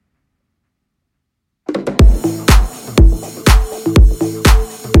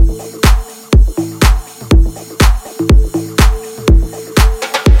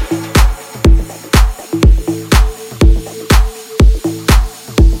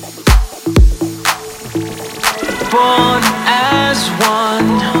born as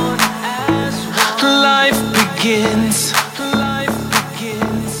one. Life begins.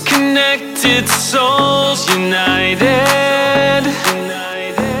 Connected souls united.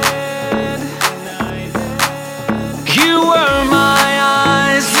 You were my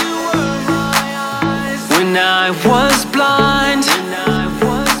eyes when I was blind.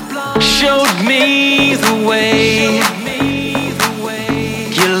 Showed me the way.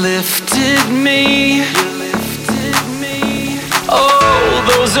 You lifted me. Oh,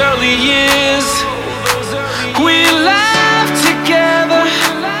 those early years, we laughed together,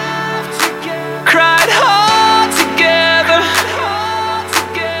 cried hard together.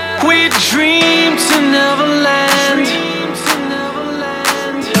 We dreamed to Neverland.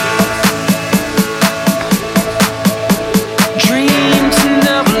 Dreamed to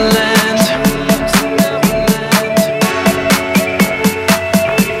Neverland.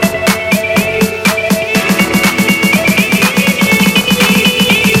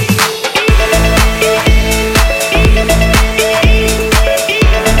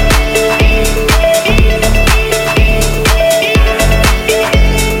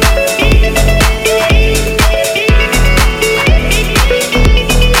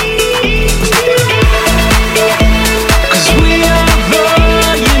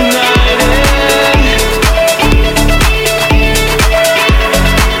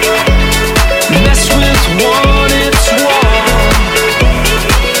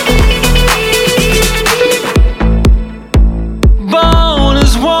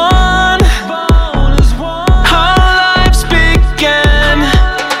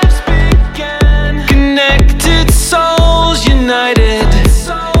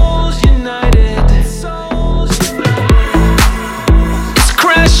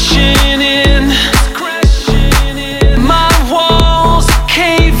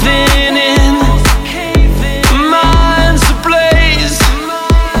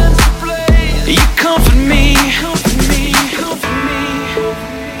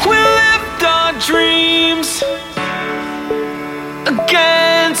 Dreams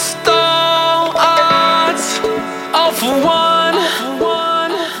against all odds, all for one,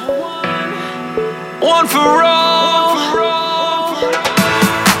 one for all.